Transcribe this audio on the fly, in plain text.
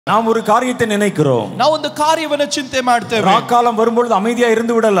நாம் ஒரு காரியத்தை நினைக்கிறோம். ನಾವು ಒಂದು ಕಾರ್ಯವನ್ನು ಚಿಂತೆ ಮಾಡ್ತೇವೆ. ராக்காலம் வரும்போது அமைதியா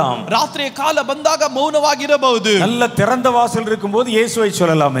இருந்து விடலாம். ರಾತ್ರಿಯ ಕಾಲ ಬಂದಾಗ ಮೌನವಾಗಿರಬಹುದು. நல்ல திறந்த வாசல் இருக்கும்போது இயேசுவை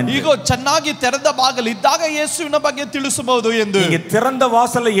சொல்லலாம் என்று. ಈಗ ಚೆನ್ನಾಗಿ ತೆರೆದ ಬಾಗಿಲು ಇದ್ದಾಗ ಯೇಸುವಿನ ಬಗ್ಗೆ ತಿಳಿಸಬಹುದು ಎಂದು. நீங்க திறந்த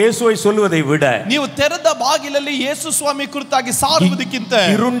வாசல்ல இயேசுவை சொல்வதை விட ನೀವು ತೆರೆದ ಬಾಗಿಲಲ್ಲಿ ಯೇಸು ಸ್ವಾಮಿ ಕುರಿತಾಗಿ ಸಾರುವುದಕ್ಕಿಂತ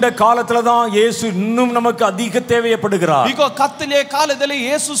இருண்ட காலத்துல தான் இயேசு இன்னும் நமக்கு அதிக தேவைப்படுகிறார். ಈಗ ಕತ್ತಲೆಯ ಕಾಲದಲ್ಲಿ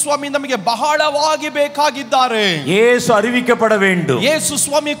ಯೇಸು ಸ್ವಾಮಿ ನಮಗೆ ಬಹಳವಾಗಿ ಬೇಕಾಗಿದ್ದಾರೆ. இயேசு அறிவிக்கப்பட வேண்டும். ಯೇಸು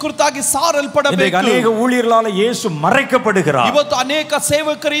ಸ್ವಾಮಿ ಕುರಿತಾಗಿ ಸಾರಲ್ಪಡಬೇಕು. ಅನೇಕ ஊழியர்களால இயேசು மறைக்கப்படுகிறார். ಇವತ್ತು ಅನೇಕ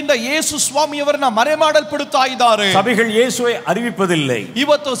ಸೇವಕರಿಂದ ಯೇಸು ಸ್ವಾಮಿಯವರನ್ನ ಮರೆ ಮಾಡಲ್ಪಡುತ್ತಾ ಇದ್ದಾರೆ. ಸಭೆಗಳು இயேசுவை அறிவிப்பதில்லை.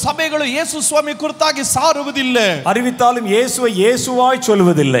 ಇವತ್ತು ಸಭೆಗಳು ಯೇಸು ಸ್ವಾಮಿ ಕುರಿತಾಗಿ ಸಾರುವುದಿಲ್ಲ. அறிவித்தாலும் இயேசுவை இயேசுவாய்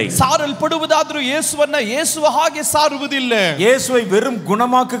சொல்வதில்லை. ಸಾರಲ್ಪಡುವುದಾದರೂ ಯೇಸುವನ್ನ ಯೇಸುವ ಹಾಗೆ ಸಾರುವುದಿಲ್ಲ. இயேசுவை வெறும்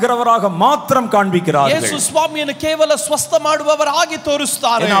குணமாக்குகிறவராக மாத்திரம் காண்பிக்கிறார்கள். ಯೇಸು ಸ್ವಾಮಿಯನ್ನು ಕೇವಲ ಸ್ವಸ್ಥ ಮಾಡುವವರಾಗಿ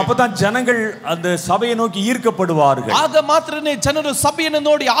ತೋರಿಸುತ್ತಾರೆ. அப்பதான் ஜனங்கள் அந்த சபையை நோக்கி ஈர்க்கப்படுவார்கள். ಆಗ ಮಾತ್ರನೇ ಜನರು ಸಭೆಯನ್ನು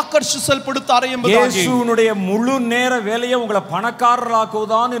ನೋಡಿ ಆಕರ್ಷಿಸಲ್ಪಡುತ್ತಾರೆ ಎಂಬುದಾಗಿ. இயேசுனுடைய முழு நேர வேலையை உங்களை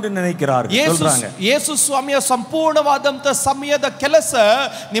பணக்காரராக்குவதான் என்று நினைக்கிறார்கள் சொல்றாங்க. ಯೇಸು ಸ್ವಾಮಿಯ ಸಂಪೂರ್ಣವಾದಂತ ಸಮಯದ ಕೆಲಸ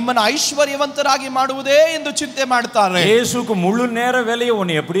ನಿಮ್ಮನ್ನು ಐಶ್ವರ್ಯವಂತರಾಗಿ ಮಾಡುವುದೇ ಎಂದು ಚಿಂತೆ ಮಾಡ್ತಾರೆ. இயேசுக்கு முழு நேர வேலையை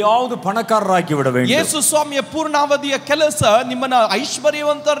உன்னை எப்படியாவது பணக்காரராக்கி விட வேண்டும். ಯೇಸು ಸ್ವಾಮಿಯ ಪೂರ್ಣಾವಧಿಯ ಕೆಲಸ ನಿಮ್ಮನ್ನು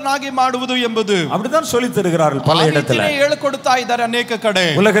ಐಶ್ವರ್ಯವಂತರನ್ನಾಗಿ ಮಾಡುವುದು ಎಂಬುದು அப்படிதான் சொல்லி தருகிறார்கள் பல இடத்துல. ಹೇಳಿಕೊಡುತ್ತಾ ಇದ್ದಾರೆ ಅನೇಕ ಕಡೆ.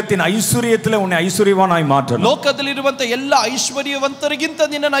 உலகத்தின் ஐஸ்வரியத்திலே உன்னை ஐஸ்வர்யவானாய் மாற்றணும். ಲೋಕದಲ್ಲಿರುವಂತ ಎಲ್ಲ ಐಶ್ವರ್ಯವಂತರಿಗಿಂತ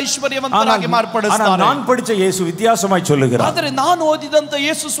ನಿನ್ನನ್ನು ಐಶ್ವರ್ಯವಂತರಾಗಿ ಮಾರ್ಪಡಿಸ್ತಾರೆ. நான் படிச்ச இயேசு வித்தியாசமாய் சொல்லுகிறார். ಆದರೆ ನಾನು ಓದಿದಂತ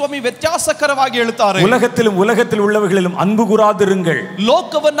ಯೇಸು ಸ್ವಾಮಿ ವ್ಯತ್ಯಾಸಕರವಾಗಿ ಹೇಳ್ತಾರೆ. உலகத்தில் உள்ளவர்களிலும் அன்பு கூராதிருங்கள்.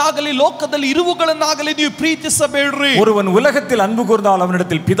 ಲೋಕವನ್ನಾಗಲಿ ಲೋಕದಲ್ಲಿ ಇರುವುಗಳನ್ನಾಗಲಿ ನೀವು ಪ್ರೀತಿಸಬೇಡ್ರಿ. ஒருவன் உலகத்தில் அன்பு கூர்ந்தால்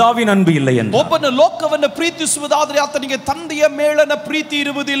அவனிடத்தில் பிதாவின் அன்பு இல்லை என்று. ಒಬ್ಬನು ಲೋಕವನ್ನು ಪ್ರೀತಿಸುವುದಾದರೆ ಆತನಿಗೆ ತಂದೆಯ ಮೇಲನ ಪ್ರೀತಿ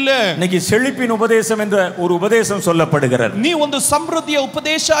ಇರುವುದಿಲ್ಲ. இன்னைக்கு செழிப்பின் உபதேசம் என்ற ஒரு உபதேசம் சொல்லப்படுகிறது. ನೀವು ಒಂದು ಸಮೃದ್ಧಿಯ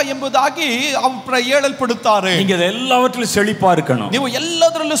ಉಪದೇಶ ಎಂಬುದಾಗಿ ಹೇಳಲ್ಪಡುತ್ತಾರೆ. நீங்க எல்லாவற்றிலும் செழிப்பா இருக்கணும். ನೀವು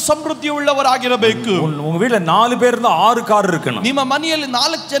ಎಲ್ಲದರಲ್ಲೂ ಸಮೃದ್ಧಿ ಉಳ್ಳವರಾಗಿರಬೇಕು. உங்க வீட்ல 4 பேர் இருந்தா 6 கார் இருக்கணும். ನಿಮ್ಮ ಮನೆಯಲ್ಲಿ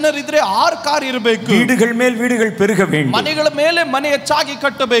 4 ಜನರಿದ್ರೆ 6 ಕಾರ್ ಇರಬೇಕು. வீடுகள் மேல் வீடுகள் பெருக வேண்டும். ಮನೆಗಳ ಮೇಲೆ ಮನೆ ಹೆಚ್ಚಾಗಿ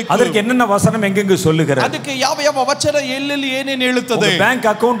ಕಟ್ಟಬೇಕು. ಅದಕ್ಕೆ என்னென்ன வசனம் எங்கெங்க சொல்லுகிறது? ಅದಕ್ಕೆ ಯಾವ ಯಾವ ವಚನ ಎಲ್ಲೆಲ್ಲಿ ಏನೇನು ಹೇಳುತ್ತದೆ? பேங்க்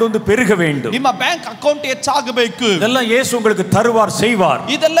அக்கவுண்ட் வந்து பெருக வேண்டும். ನಿಮ್ಮ ಬ್ಯಾಂಕ್ ಅಕೌಂಟ್ ಹೆಚ್ಚಾಗಬೇಕು. இதெல்லாம் இயேசு உங்களுக்கு தருவார் செய்வார்.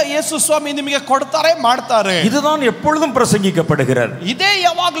 ಇದೆಲ್ಲ ಯೇಸು ಸ್ವಾಮಿ ನಿಮಗೆ ಕೊಡ್ತಾರೆ ಮಾಡ್ತಾರೆ. இதுதான் எப்பொழுதும் பிரசங்கிக்கப்படுகிறது. ಇದೇ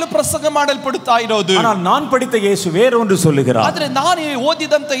ಯಾವಾಗಲೂ ಪ್ರಸಂಗ ಮಾಡಲ್ಪಡುತ್ತಾ ಇರೋದು. ஆனால் நான் படித்த இயேசு வேற ஒன்று சொல்லுகிறார். ಆದರೆ ನಾನು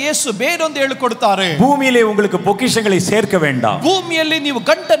ಓದಿದಂತ ಯೇಸು ಬೇರೊಂದು ಹೇಳಿಕೊಡ್ತಾರೆ. பூமியிலே உங்களுக்கு பொக்கிஷங்களை சேர்க்க வேண்டாம். ಭೂಮಿಯಲ್ಲಿ ನೀವು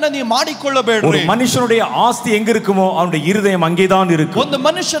ಗಂಟನ್ನ ನೀವು ಮಾಡಿಕೊಳ್ಳಬೇಡ್ರಿ. ஒரு மனுஷனுடைய ஆஸ்தி எங்க இருக்குமோ அவனுடைய இருதயம் அங்கேதான் இருக்கும். ಒಂದು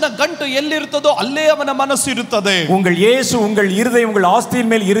ಮನುಷ್ಯನ ಗಂಟು ಎಲ್ಲಿರುತ್ತದೋ ಅಲ್ಲೇ ಅವನ ಮನಸ್ಸು ಇರುತ್ತದೆ. உங்கள் இயேசு உங்கள் இருதயம் உங்கள்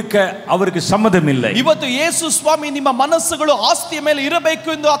ஆஸ்தியின் மேல் இருக்க அவருக்கு சம்மதம் இல்லை. ಇವತ್ತು ಯೇಸು ಸ್ವಾಮಿ ನಿಮ್ಮ ಮನಸ್ಸುಗಳು ಆಸ್ತಿಯ ಮೇಲೆ ಇರಬೇಕು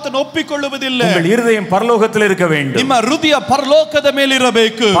ಎಂದು ಆತನು ಒಪ್ಪಿಕೊಳ್ಳುವುದಿಲ್ಲ. உங்கள் இருதயம் பரலோகத்தில் இருக்க வேண்டும். ನಿಮ್ಮ ಹೃದಯ ಪರಲೋಕದ ಮೇಲೆ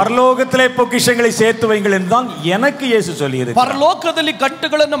ಇರಬೇಕು. பரலோகத்திலே பொக்கிஷங்களை சேர்த்து வைங்கள் என்றுதான் எனக்கு இயேசு சொல்லியிருக்கிறார். ಪರಲೋಕದಲ್ಲಿ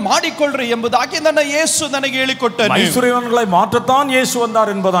ಗಂಟುಗಳನ್ನು ಮಾಡಿಕೊಳ್ಳ್ರಿ ಎಂಬುದಾಗಿ ನನ್ನ ಯೇಸು ನನಗೆ ಹೇಳಿಕೊಟ್ಟನು. ஐஸ்வர்யவான்களை மாற்றத்தான் இயேசு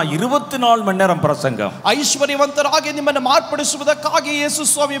வந்தார் என்பதான் 24 மணி நேரம் பிரசங்கம். ಐಶ್ವರ್ಯವಂತರಾಗಿ ನಿಮ್ಮನ್ನು ಮಾರ್ಪಡಿಸುವುದಕ್ಕಾಗಿ ಯೇಸು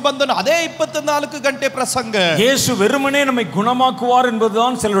ಸ್ವಾಮಿ ಬಂದನು. ಅದೇ 24 ಗಂಟೆ ಪ್ರಸಂಗ. இயேசு வெறுமனே நம்மை குணமாக்குவார்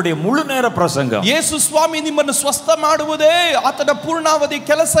என்பதுதான் சிலருடைய முழு நேர பிரசங்கம். ಯೇಸು ಸ್ವಾಮಿ ನಿಮ್ಮನ್ನು ಸ್ವಸ್ಥ ಮಾಡುವುದೇ ಆತನ ಪೂರ್ಣಾವಧಿ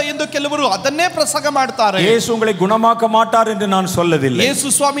ಕೆಲಸ ಎಂದು ಕೆಲವರು ಅದನ್ನೇ ಪ್ರಸಂಗ ಮಾಡ್ತಾರೆ. இயேசு உங்களை குணமாக்க மாட்டார் என்று நான் சொல்லவில்லை. ಯೇಸು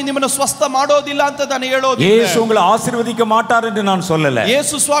ಸ್ವಾಮಿ ನಿಮ್ಮನ್ನು ಸ್ವಸ್ಥ ಮಾಡೋದಿಲ್ಲ ಅಂತ ನಾನು ಹೇಳೋದಿಲ್ಲ. இயேசு உங்களை ஆசீர்வதிக்க மாட்டார் என்று நான் சொல்லல.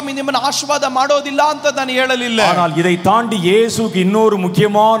 ಯೇಸು ಸ್ವಾಮಿ ನಿಮ್ಮನ್ನು ಆಶೀರ್ವಾದ ಮಾಡೋದಿಲ್ಲ ಅಂತ ನಾನು ಹೇಳಲಿಲ್ಲ. ஆனால் இதை தாண்டி இயேசுக்கு இன்னொரு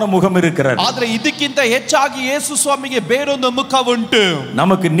முக்கியமான முகம் இருக்கிறது. ಆದರೆ ಇದಕ್ಕಿಂತ ಹೆಚ್ಚಾಗಿ ಯೇಸು ಸ್ವಾಮಿಗೆ ಬೇರೊಂದು ಮುಖ ಉಂಟು.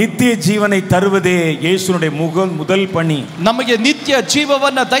 நமக்கு நித்திய ஜீவனை தருவதே இயேசுனுடைய முதல் பணி. ನಮಗೆ ನಿತ್ಯ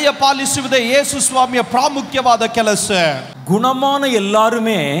ಜೀವವನ್ನು ದಯಪಾಲಿಸುವುದೇ ಯೇಸು ಸ್ವಾಮಿಯ ಪ್ರಾಮುಖ್ಯವಾದ ಕೆಲಸ. குணமான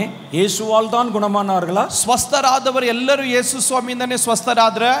எல்லாருமே இயேசுவால் தான் குணமானார்களா? ಸ್ವಸ್ಥರಾದವರು ಎಲ್ಲರೂ ಯೇಸು ಸ್ವಾಮಿಯಿಂದನೇ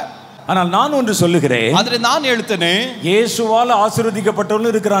ಸ್ವಸ್ಥರಾದ್ರೆ? ஆனால் நான் ஒன்று சொல்லுகிறேன். ಆದರೆ ನಾನು ಹೇಳ್ತೇನೆ, இயேசுவால்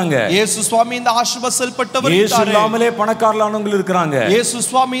ஆசீர்வதிக்கப்பட்டவர்கள் இருக்காங்க. ಯೇಸು ಸ್ವಾಮಿಯಿಂದ ಆಶೀರ್ವದಿಸಲ್ಪಟ್ಟವರು இயேசு ಇದ್ದಾರೆ. இல்லாமலே பணக்காரர்களானவங்க இருக்காங்க. ಯೇಸು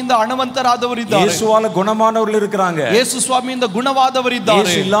ಸ್ವಾಮಿಯಿಂದ ಹಣವಂತರಾದವರು ಇದ್ದಾರೆ. இயேசுவால குணமானவர்கள் இருக்காங்க. ಯೇಸು ಸ್ವಾಮಿಯಿಂದ ಗುಣವಾದವರು ಇದ್ದಾರೆ.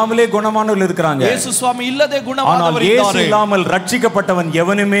 இயேசு இல்லாமலே குணமானவர்கள் இருக்காங்க. ಯೇಸು ಸ್ವಾಮಿ ಇಲ್ಲದೆ ஆனால் ಗುಣವಾದವರು இயேசு ಇದ್ದಾರೆ. இல்லாமல் ரட்சிக்கப்பட்டவன்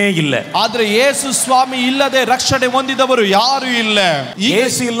எவனுமே இல்ல. ಆದರೆ ಯೇಸು ಸ್ವಾಮಿ ಇಲ್ಲದೆ ರಕ್ಷಣೆ ಹೊಂದಿದವರು ಯಾರು ಇಲ್ಲ.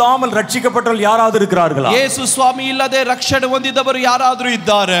 இயேசு இல்லாமல் ரட்சிக்கப்பட்டவர்கள் யாராவது இருக்கிறார்களா? ಯೇಸು ಸ್ವಾಮಿ ಇಲ್ಲದೆ ರಕ್ಷಣೆ ಹೊಂದಿದವರು ಯಾರಾದರೂ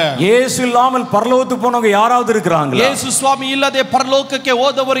ಇದ್ದಾರೆ. இயேசு இல்லாமல் பரலோகத்துக்கு போனவங்க யாராவது இருக்கிறாங்களா? ಯೇಸು ಸ್ವಾಮಿ ಇಲ್ಲದೆ ಪರಲೋಕಕ್ಕೆ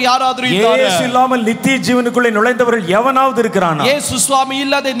ಹೋದವರು ಯಾರಾದರೂ ಇದ್ದಾರೆ. இயேசு இல்லாமல் நித்திய ஜீவனுக்குள்ளே நுழைந்தவர்கள் எவனாவது இருக்கிறானா? ಯೇಸು ಸ್ವಾಮಿ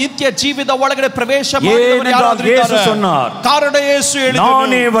ಇಲ್ಲದೆ ನಿತ್ಯ ಜೀವದ ಒಳಗಡೆ ಪ್ರವೇಶ ಮಾಡಿದವರು ಯಾರಾದರೂ ಇದ್ದಾರೆ. ಯೇಸು சொன்னார், ಕಾರಣ ಯೇಸು ಹೇಳಿದನು,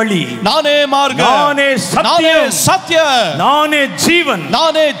 நானே வழி, ನಾನೇ ಮಾರ್ಗ, நானே ಸತ್ಯ, நானே ஜீவன்,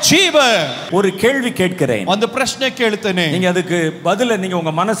 ನಾನೇ ಜೀವ. ஒரு கேள்வி கேட்கிறேன். ಒಂದು ಪ್ರಶ್ನೆ ಕೇಳ್ತೇನೆ. நீங்க அதுக்கு பதில நீங்க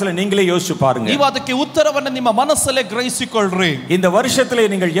உங்க மனசுல நீங்களே யோசிச்சு பாருங்க. ನೀವು ಅದಕ್ಕೆ ಉತ್ತರವನ್ನು ನಿಮ್ಮ ಮನಸ್ಸಲ್ಲೇ ಗ್ರಹಿಸಿಕೊಳ್ಳ್ರಿ. இந்த வருஷத்திலே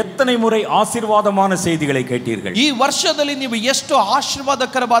நீங்கள் எத்தனை எத்தனை முறை ஆசீர்வாதமான செய்திகளை கேட்டீர்கள்? ಈ ವರ್ಷದಲ್ಲಿ ನೀವು ಎಷ್ಟು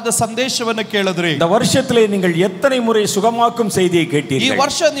ಆಶೀರ್ವಾದಕರವಾದ ಸಂದೇಶವನ್ನು ಕೇಳಿದ್ರಿ? இந்த வருஷத்திலே நீங்கள் எத்தனை முறை சுகமாக்கும் செய்தியை கேட்டீர்கள்? ಈ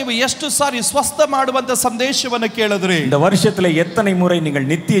ವರ್ಷ ನೀವು ಎಷ್ಟು ಸಾರಿ ಸ್ವಸ್ಥ ಮಾಡುವಂತ ಸಂದೇಶವನ್ನು ಕೇಳಿದ್ರಿ? இந்த வருஷத்திலே எத்தனை முறை நீங்கள்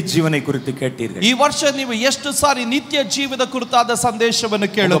நித்திய ஜீவனை குறித்து கேட்டீர்கள்? ಈ ವರ್ಷ ನೀವು ಎಷ್ಟು ಸಾರಿ ನಿತ್ಯ ಜೀವದ ಕುರಿತಾದ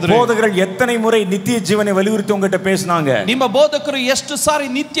ಸಂದೇಶವನ್ನು ಕೇಳಿದ್ರಿ? போதகர்கள் எத்தனை முறை நித்திய ஜீவனை வலியுறுத்தி உங்ககிட்ட பேசினாங்க? ನಿಮ್ಮ ಬೋಧಕರು ಎಷ್ಟು ಸಾರಿ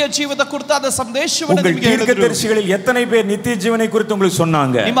ನಿತ್ಯ ಜೀವದ ಕುರಿತಾದ ಸಂದೇಶವನ್ನು ನಿಮಗೆ ಹೇಳಿದ್ರು? தீர்க்கதரிசிகளில் எத்தனை பேர் நித்திய ஜீவனை குறித்து உங்களுக்கு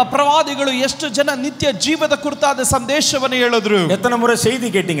சொன்னாங்க? ನಿಮ್ಮ ಪ್ರವಾದಿಗಳು ಎಷ್ಟು ಜನ ನಿತ್ಯ ಜೀವದ ಕುರಿತಾದ ಸಂದೇಶವನ್ನು ಹೇಳಿದ್ರು? எத்தனை முறை செய்தி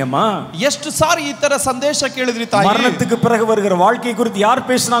கேட்டீங்கம்மா? ಎಷ್ಟು ಸಾರಿ ಈ ತರ ಸಂದೇಶ ಕೇಳಿದ್ರಿ ತಾಯಿ? மரணத்துக்கு பிறகு வருகிற வாழ்க்கை குறித்து யார்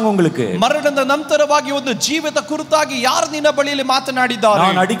பேசினாங்க உங்களுக்கு? ಮರಣದ ನಂತರವಾಗಿ ಒಂದು ಜೀವಿತ ಕುರಿತಾಗಿ ಯಾರು ನಿನ್ನ ಬಳಿಯಲ್ಲಿ ಮಾತನಾಡಿದ್ದಾರೆ?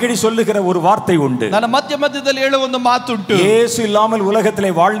 நான் அடிக்கடி சொல்லுகிற ஒரு வார்த்தை உண்டு. ನನ್ನ ಮಧ್ಯದಲ್ಲಿ ಹೇಳುವ ಒಂದು ಮಾತುಂಟು. இயேசு இல்லாமல்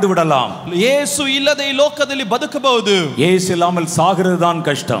உலகத்திலே வாழ்ந்து விடலாம். ಯೇಸು ಇಲ್ಲದೆ ಈ ಲೋಕದಲ್ಲಿ ಬದುಕಬಹುದು. இயேசு இல்லாமல் சாகிறது தான்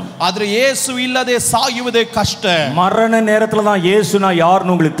கஷ்டம். ಆದ್ರೆ ಯೇಸು ಇಲ್ಲದೆ ಸಾಯುವುದೇ ಕಷ್ಟ. மரண நேரத்துல தான் இயேசுனா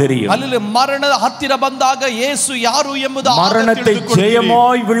யாருன்னு உங்களுக்கு தெரியும். ಅಲ್ಲಿ ಮರಣದ ಹತ್ತಿರ ಬಂದಾಗ ಯೇಸು ಯಾರು ಎಂಬುದು மரணத்தை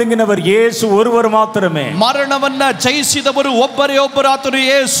ஜெயமாய் விழுங்கினவர் இயேசு ஒருவர் மாத்திரமே. ಮರಣವನ್ನ ಜಯಿಸಿದವರು ಒಬ್ಬರೇ ಒಬ್ಬರು, ಆತನು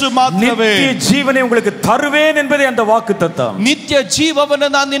ಯೇಸು ಮಾತ್ರವೇ. நித்திய ஜீவனை உங்களுக்கு தருவேன் என்பதே அந்த வாக்குத்தத்தம். ನಿತ್ಯ ಜೀವವನ್ನು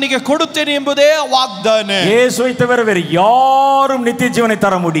ನಾನು ನಿನಗೆ ಕೊಡುತ್ತೇನೆ ಎಂಬುದೇ ವಾಗ್ದಾನ. இயேசுவை தவிர வேறு யாரும் நித்திய ஜீவனை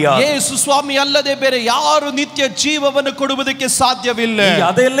தர முடியாது. ಯೇಸು ಸ್ವಾಮಿ ಅಲ್ಲದೆ ಬೇರೆ ಯಾರು ನಿತ್ಯ ಜೀವವನ್ನು ಕೊಡುವುದಕ್ಕೆ ಸಾಧ್ಯವಿಲ್ಲ.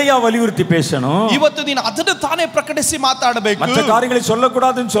 ಅದೆಲ್ಲயா வலியுறுத்தி பேசணும்? ಇವತ್ತು ನೀನು ಅದನ್ನು ತಾನೇ ಪ್ರಕಟಿಸಿ ಮಾತಾಡಬೇಕು. மற்ற காரியங்களை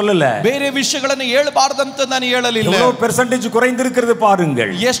சொல்லக்கூடாதுன்னு சொல்லல. ಬೇರೆ ವಿಷಯಗಳನ್ನು ಹೇಳಬಾರದಂತ ನಾನು ಹೇಳಲಿಲ್ಲ. எவ்வளவு பெர்சன்டேஜ் குறைந்திருக்கிறது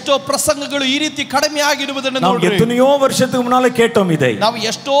பாருங்கள். ಎಷ್ಟೋ ಪ್ರಸಂಗಗಳು ಈ ರೀತಿ ಕಡಿಮೆ ಆಗಿರುವುದನ್ನು ನಾವು ನೋಡಿ. எத்தனையோ வருஷத்துக்கு முன்னால கேட்டோம் இதை. ನಾವು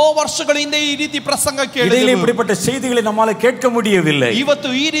ಎಷ್ಟೋ ವರ್ಷಗಳ ಹಿಂದೆ ಈ ರೀತಿ ಪ್ರಸಂಗ ಕೇಳಿದೆವು. இதிலே இப்படிப்பட்ட செய்திகளை நம்மால கேட்க முடியவில்லை. ಇವತ್ತು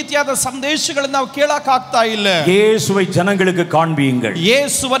ಈ ರೀತಿಯಾದ ಸಂದೇಶಗಳನ್ನು ನಾವು ಕೇಳಕ ಆಗ್ತಾ ಇಲ್ಲ. இயேசுவை ஜனங்களுக்கு காண்பியுங்கள்.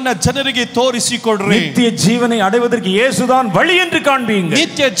 ಯೇಸುವನ್ನ ಜನರಿಗೆ ತೋರಿಸಿಕೊಡ್ರಿ. நித்திய ஜீவனை அடைவதற்கு இயேசுதான் வழி என்று காண்பியுங்கள்.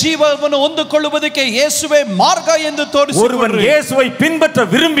 ನಿತ್ಯ ಜೀವವನ್ನು ಹೊಂದಿಕೊಳ್ಳುವುದಕ್ಕೆ ಯೇಸುವೇ ಮಾರ್ಗ ಎಂದು ತೋರಿಸಿಕೊಡ್ರಿ. ஒருவன் இயேசுவை பின்பற்ற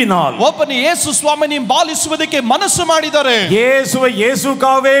விரும்பினால், ಒಬ್ಬನು ಯೇಸು ಸ್ವಾಮಿಯನ್ನು ಹಿಂಬಾಲಿಸುವುದಕ್ಕೆ ಮನಸ್ಸು ಮಾಡಿದರೆ, இயேசுவை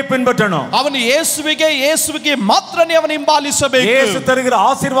இயேசுக்காகவே பின்பற்றணும். ಅವನು ಯೇಸುವಿಗೆ ಮಾತ್ರನೇ ಅವನು ಹಿಂಬಾಲಿಸಬೇಕು. இயேசு தருகிற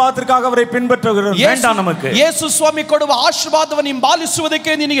ஆசீர்வாதத்திற்காக அவரை பின்பற்றுகிறோம் வேண்டாம் நமக்கு. ಯೇಸು ಸ್ವಾಮಿ ಕೊಡುವ ಆಶೀರ್ವಾದವನ್ನು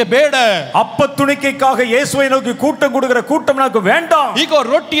ಹಿಂಬಾಲಿಸುವುದಕ್ಕೆ ನಿನಗೆ ಬೇಡ. அப்ப துணிக்கைக்காக இயேசுவை நோக்கி கூட்டம் கூடுகிற கூட்டம் நமக்கு வேண்டாம். ಈಗ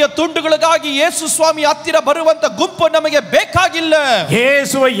ರೊಟ್ಟಿಯ ತುಂಡುಗಳಿಗಾಗಿ ಯೇಸು ಸ್ವಾಮಿ ಹತ್ತಿರ ಬರುವಂತ ಗುಂಪು ನಮಗೆ ಬೇಕಾಗಿಲ್ಲ.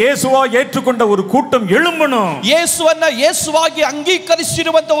 இயேசுவை இயேசுவா ஏற்றுக்கொண்ட ஒரு கூட்டம் எழும்பணும். ಯೇಸುವನ್ನ ಯೇಸುವಾಗಿ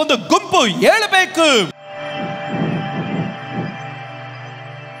ಅಂಗೀಕರಿಸಿರುವಂತ ಒಂದು ಗುಂಪು ಏಳಬೇಕು.